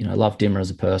 and, I love Dimmer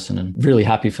as a person, and really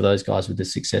happy for those guys with the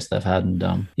success they've had. And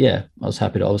I was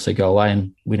happy to obviously go away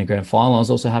and win a grand final. I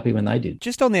was also happy when they did.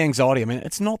 Just on the anxiety,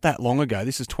 it's not that long ago.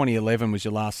 This is 2011 was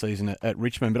your last season at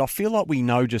Richmond, but I feel like we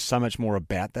know just so much more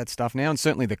about that stuff now, and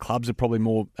certainly the clubs are probably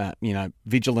more,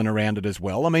 vigilant around it as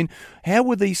well. How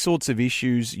were these sorts of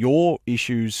issues, your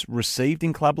issues, received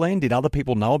in clubland? Did other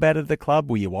people know about it at the club?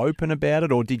 Were you open about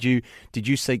it, or did you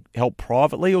seek help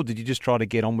privately, or did you just try to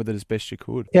get on with it as best you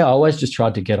could? Yeah, I always just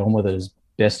tried to get on with it as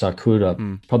best I could.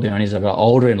 Probably only as I got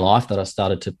older in life that I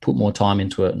started to put more time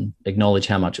into it and acknowledge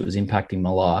how much it was impacting my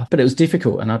life. But it was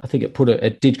difficult, and I think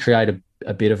it did create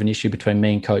a bit of an issue between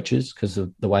me and coaches because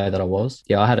of the way that I was.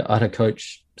 Yeah, I had a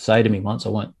coach say to me once, I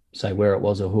won't say where it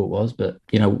was or who it was, but,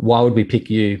 why would we pick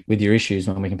you with your issues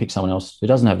when we can pick someone else who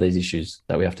doesn't have these issues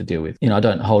that we have to deal with? I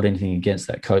don't hold anything against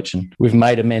that coach, and we've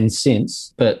made amends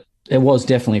since, but there was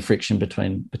definitely friction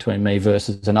between me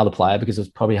versus another player, because it was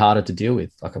probably harder to deal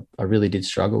with. Like I really did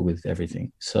struggle with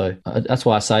everything. So that's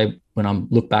why I say when I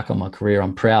look back on my career,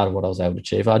 I'm proud of what I was able to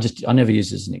achieve. I never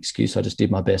used it as an excuse. I just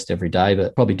did my best every day,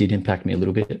 but probably did impact me a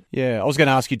little bit. Yeah, I was going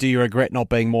to ask you, do you regret not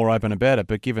being more open about it?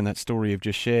 But given that story you've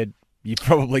just shared, you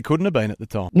probably couldn't have been at the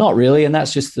time. Not really, and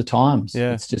that's just the times.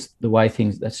 Yeah. It's just the way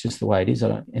that's just the way it is.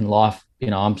 In life,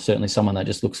 I'm certainly someone that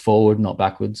just looks forward, not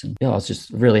backwards. And I was just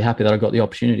really happy that I got the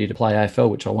opportunity to play AFL,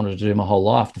 which I wanted to do my whole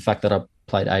life. The fact that I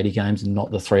played 80 games and not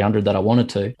the 300 that I wanted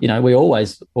to. We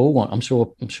always all want. I'm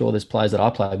sure there's players that I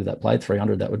played with that played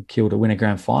 300 that would kill to win a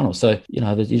grand final. So, you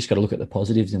just got to look at the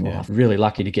positives in life. Really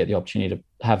lucky to get the opportunity to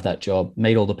have that job,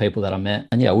 meet all the people that I met.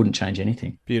 And I wouldn't change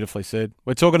anything. Beautifully said.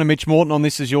 We're talking to Mitch Morton on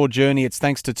This Is Your Journey. It's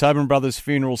thanks to Tobin Brothers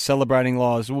Funerals, celebrating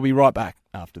lives. We'll be right back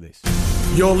after this.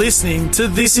 You're listening to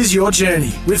This Is Your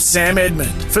Journey with Sam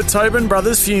Edmund. For Tobin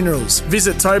Brothers Funerals,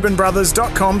 visit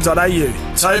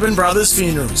tobinbrothers.com.au. Tobin Brothers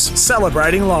Funerals,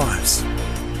 celebrating lives.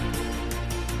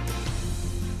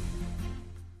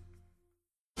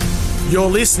 You're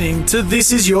listening to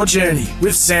This Is Your Journey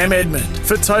with Sam Edmund.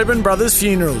 For Tobin Brothers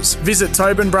Funerals, visit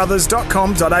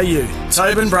tobinbrothers.com.au.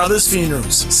 Tobin Brothers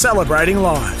Funerals, celebrating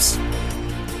lives.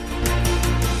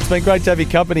 It's been great to have your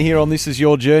company here on This Is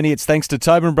Your Journey. It's thanks to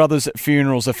Tobin Brothers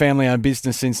Funerals, a family-owned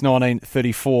business since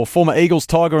 1934. Former Eagles,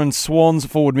 Tiger and Swans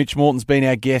forward Mitch Morton's been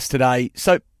our guest today.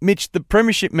 So, Mitch, the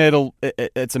Premiership medal,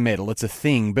 it's a medal, it's a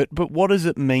thing, but what does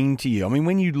it mean to you?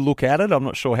 When you look at it, I'm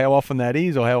not sure how often that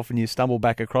is or how often you stumble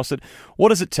back across it. What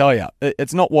does it tell you?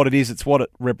 It's not what it is, it's what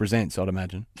it represents, I'd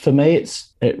imagine. For me,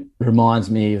 it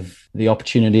reminds me of the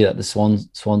opportunity that the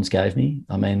Swans gave me.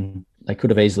 They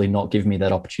could have easily not given me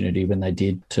that opportunity when they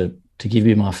did to to give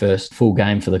you my first full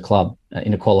game for the club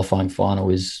in a qualifying final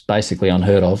is basically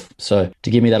unheard of. So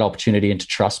to give me that opportunity and to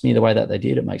trust me the way that they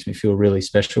did, it makes me feel really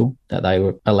special that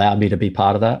they allowed me to be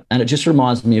part of that. And it just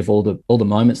reminds me of all the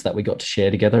moments that we got to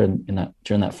share together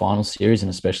during that final series, and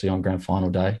especially on grand final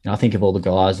day. I think of all the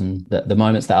guys and the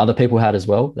moments that other people had as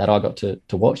well that I got to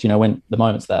watch. When the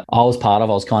moments that I was part of,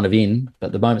 I was kind of in,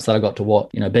 but the moments that I got to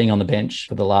watch, being on the bench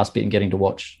for the last bit and getting to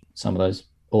watch some of those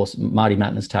awesome Marty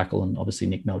Matner's tackle and obviously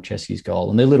Nick Melchesky's goal.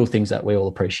 And they're little things that we all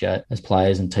appreciate as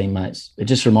players and teammates. It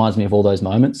just reminds me of all those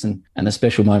moments and the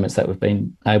special moments that we've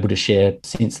been able to share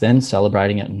since then,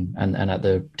 celebrating it and at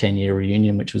the 10-year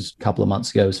reunion, which was a couple of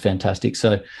months ago, was fantastic.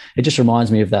 So it just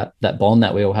reminds me of that bond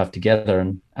that we all have together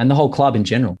and the whole club in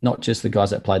general, not just the guys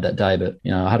that played that day, but,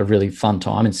 I had a really fun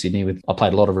time in Sydney I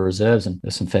played a lot of reserves and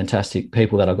there's some fantastic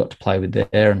people that I got to play with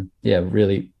there and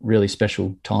really, really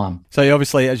special time. So you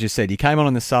obviously, as you said, you came on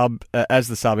in the sub as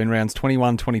the sub in rounds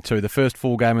 21, 22, the first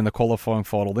full game in the qualifying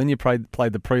final. Then you played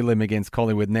the prelim against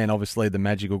Collingwood and then obviously the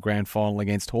magical grand final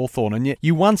against Hawthorn. And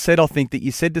you once said, I think, that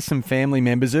you said to some family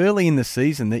members early in the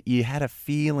season that you had a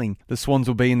feeling the Swans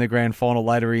will be in the grand final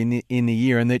later in the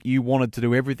year and that you wanted to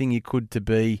do everything you could to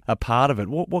be a part of it.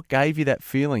 What gave you that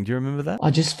feeling? Do you remember that?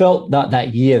 I just felt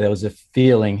that year there was a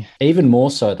feeling, even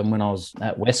more so than when I was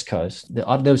at West Coast. There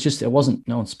was just, no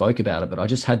one spoke about it, but I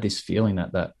just had this feeling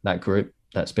that group,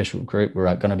 that special group, were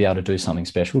going to be able to do something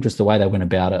special. Just the way they went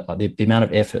about it, like the amount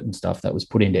of effort and stuff that was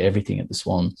put into everything at the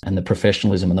Swans and the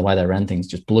professionalism and the way they ran things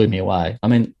just blew me away. I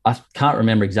mean, I can't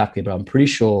remember exactly, but I'm pretty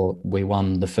sure we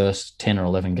won the first 10 or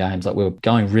 11 games. Like we were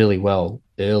going really well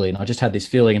early, and I just had this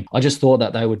feeling, and I just thought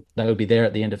that they would be there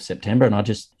at the end of September, and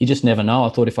you just never know. I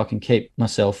thought if I can keep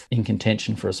myself in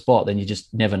contention for a spot, then you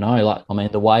just never know. Like, I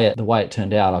mean, the way it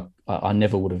turned out, I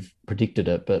never would have predicted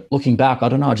it. But looking back, I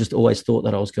don't know, I just always thought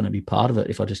that I was going to be part of it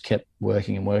if I just kept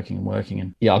working and working and working.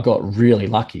 And I got really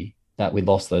lucky that we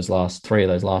lost those last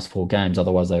 4 games.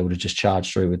 Otherwise, they would have just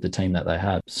charged through with the team that they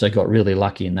had. So got really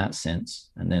lucky in that sense.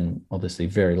 And then obviously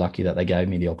very lucky that they gave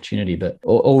me the opportunity. But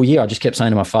all year, I just kept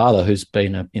saying to my father, who's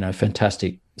been a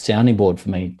fantastic sounding board for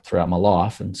me throughout my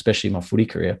life and especially my footy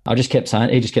career. He just kept saying,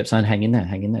 hang in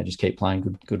there, just keep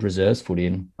playing good reserves footy.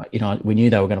 And, we knew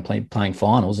they were going to play playing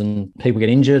finals and people get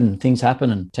injured and things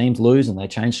happen and teams lose and they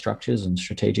change structures and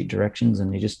strategic directions.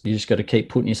 And you just got to keep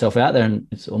putting yourself out there. And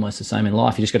it's almost the same in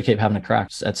life. You just got to keep having a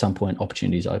crack. At some point,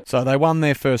 opportunities open. So they won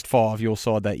their first 5, your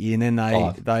side, that year. And then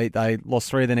they lost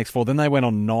 3 of their next 4. Then they went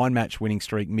on a 9-match winning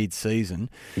streak mid-season.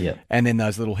 Yeah. And then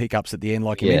those little hiccups at the end,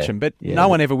 like you mentioned. But no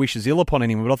one ever wishes ill upon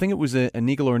anyone. But I think it was a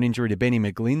niggle or an injury to Benny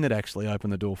McGlynn that actually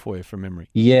opened the door for you, from memory.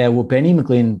 Yeah, well, Benny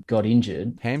McGlynn got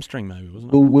injured. Hamstring maybe,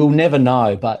 wasn't it? We'll never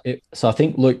know. But so I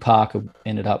think Luke Parker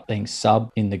ended up being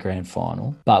sub in the grand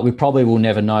final. But we probably will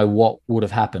never know what would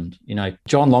have happened.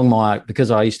 John Longmire,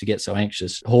 because I used to get so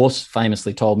anxious, Horse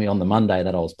famously told me on the Monday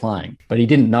that I was playing. But he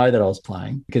didn't know that I was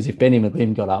playing, because if Benny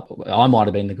McGlynn got up, I might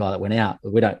have been the guy that went out.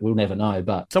 We'll never know.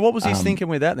 But so what was his thinking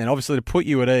with that then? Obviously to put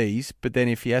you at ease, but then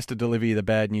if he has to deliver you the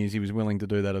bad news, he was willing to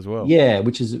do that as well. Yeah,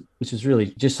 which is really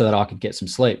just so that I could get some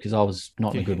sleep, because I was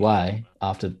not in a good way.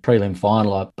 After the prelim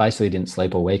final, I basically didn't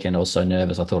sleep all weekend. I was so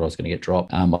nervous. I thought I was going to get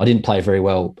dropped. I didn't play very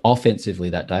well offensively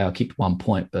that day. I kicked 1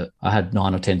 point, but I had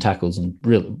 9 or 10 tackles and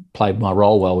really played my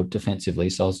role well defensively.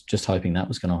 So I was just hoping that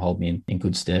was going to hold me in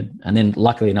good stead. And then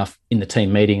luckily enough, in the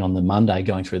team meeting on the Monday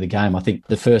going through the game, I think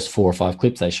the first 4 or 5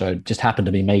 clips they showed just happened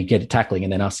to be me tackling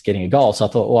and then us getting a goal. So I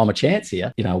thought, I'm a chance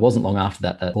here. It wasn't long after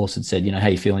that Horse had said, how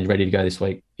you feeling? You ready to go this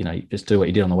week? Just do what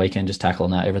you did on the weekend, just tackle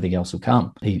and that, everything else will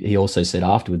come. He also said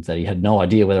afterwards that he had no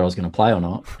idea whether I was going to play or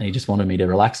not. And he just wanted me to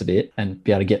relax a bit and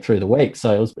be able to get through the week.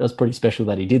 So it was pretty special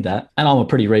that he did that. And I'm a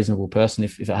pretty reasonable person.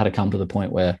 If it had to come to the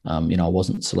point where, I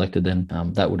wasn't selected, then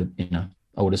that would have,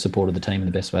 I would have supported the team in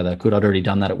the best way that I could. I'd already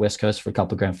done that at West Coast for a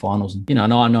couple of grand finals. And,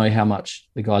 and I know how much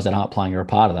the guys that aren't playing are a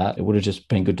part of that. It would have just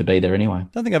been good to be there anyway. I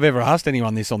don't think I've ever asked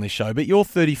anyone this on this show, but you're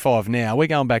 35 now. We're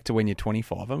going back to when you're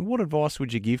 25. I mean, what advice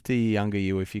would you give to your younger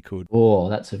you if you could? Oh,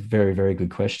 that's a very, very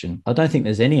good question. I don't think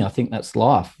there's any. I think that's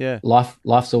life. Yeah.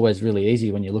 Life's always really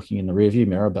easy when you're looking in the rearview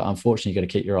mirror, but unfortunately, you've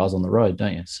got to keep your eyes on the road,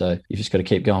 don't you? So you've just got to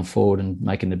keep going forward and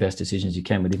making the best decisions you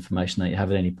can with information that you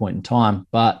have at any point in time.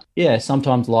 But yeah,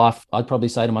 sometimes life, I'd probably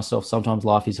say to myself, sometimes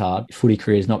life is hard. Footy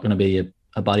career is not going to be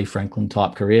a Buddy Franklin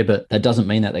type career, but that doesn't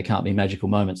mean that there can't be magical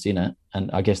moments in it.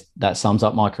 And I guess that sums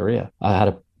up my career. I had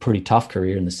a pretty tough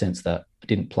career in the sense that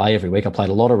didn't play every week. I played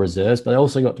a lot of reserves, but I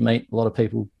also got to meet a lot of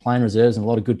people playing reserves and a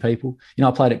lot of good people. You know,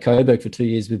 I played at Coburg for 2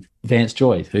 years with Vance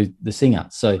Joy, who's the singer.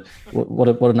 So what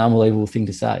an unbelievable thing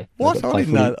to say. What? I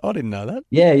didn't know that.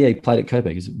 Yeah, he played at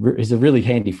Coburg. He's a really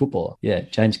handy footballer. Yeah,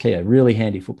 James Keogh, really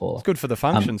handy footballer. It's good for the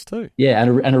functions too. Yeah,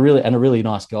 and a really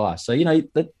nice guy. So, you know,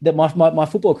 that my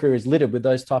football career is littered with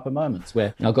those type of moments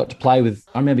where, you know, I got to play with.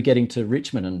 I remember getting to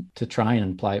Richmond and to train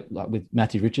and play like with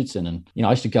Matthew Richardson, and you know,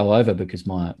 I used to go over because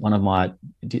one of my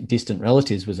distant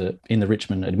relatives was in the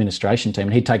Richmond administration team,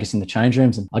 and he'd take us in the change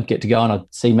rooms, and I'd get to go and I'd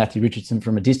see Matthew Richardson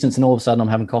from a distance, and all of a sudden I'm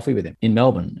having coffee with him in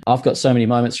Melbourne. I've got so many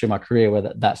moments through my career where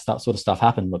that sort of stuff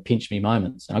happened, were pinch me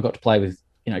moments, and I got to play with,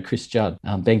 you know, Chris Judd,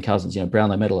 Ben Cousins, you know,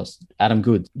 Brownlow medalist, Adam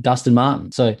Good, Dustin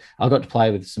Martin. So I got to play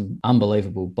with some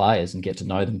unbelievable players and get to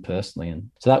know them personally.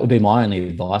 And so that would be my only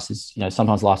advice is, you know,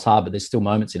 sometimes life's hard, but there's still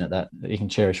moments in it that you can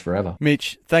cherish forever.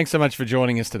 Mitch, thanks so much for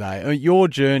joining us today. Your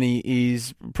journey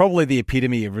is probably the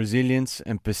epitome of resilience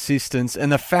and persistence,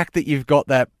 and the fact that you've got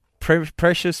that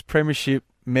precious premiership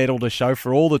medal to show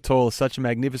for all the toil is such a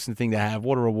magnificent thing to have.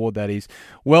 What a reward that is.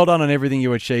 Well done on everything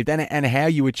you achieved and how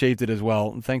you achieved it as well.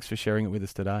 And thanks for sharing it with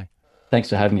us today. Thanks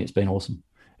for having me. It's been awesome.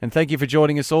 And thank you for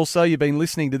joining us also. You've been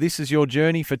listening to This Is Your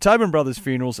Journey for Tobin Brothers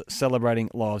Funerals, celebrating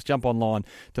lives. Jump online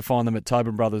to find them at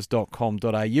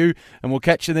tobinbrothers.com.au, and we'll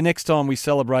catch you the next time we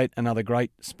celebrate another great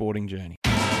sporting journey.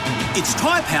 It's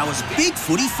Tyre Power's Big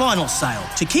Footy Final Sale.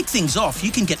 To kick things off, you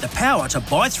can get the power to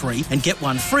buy 3 and get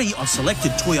 1 free on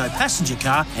selected Toyo passenger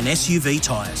car and SUV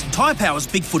tyres. Tyre Power's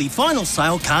Big Footy Final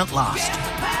Sale can't last.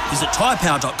 Visit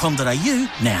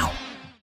tyrepower.com.au now.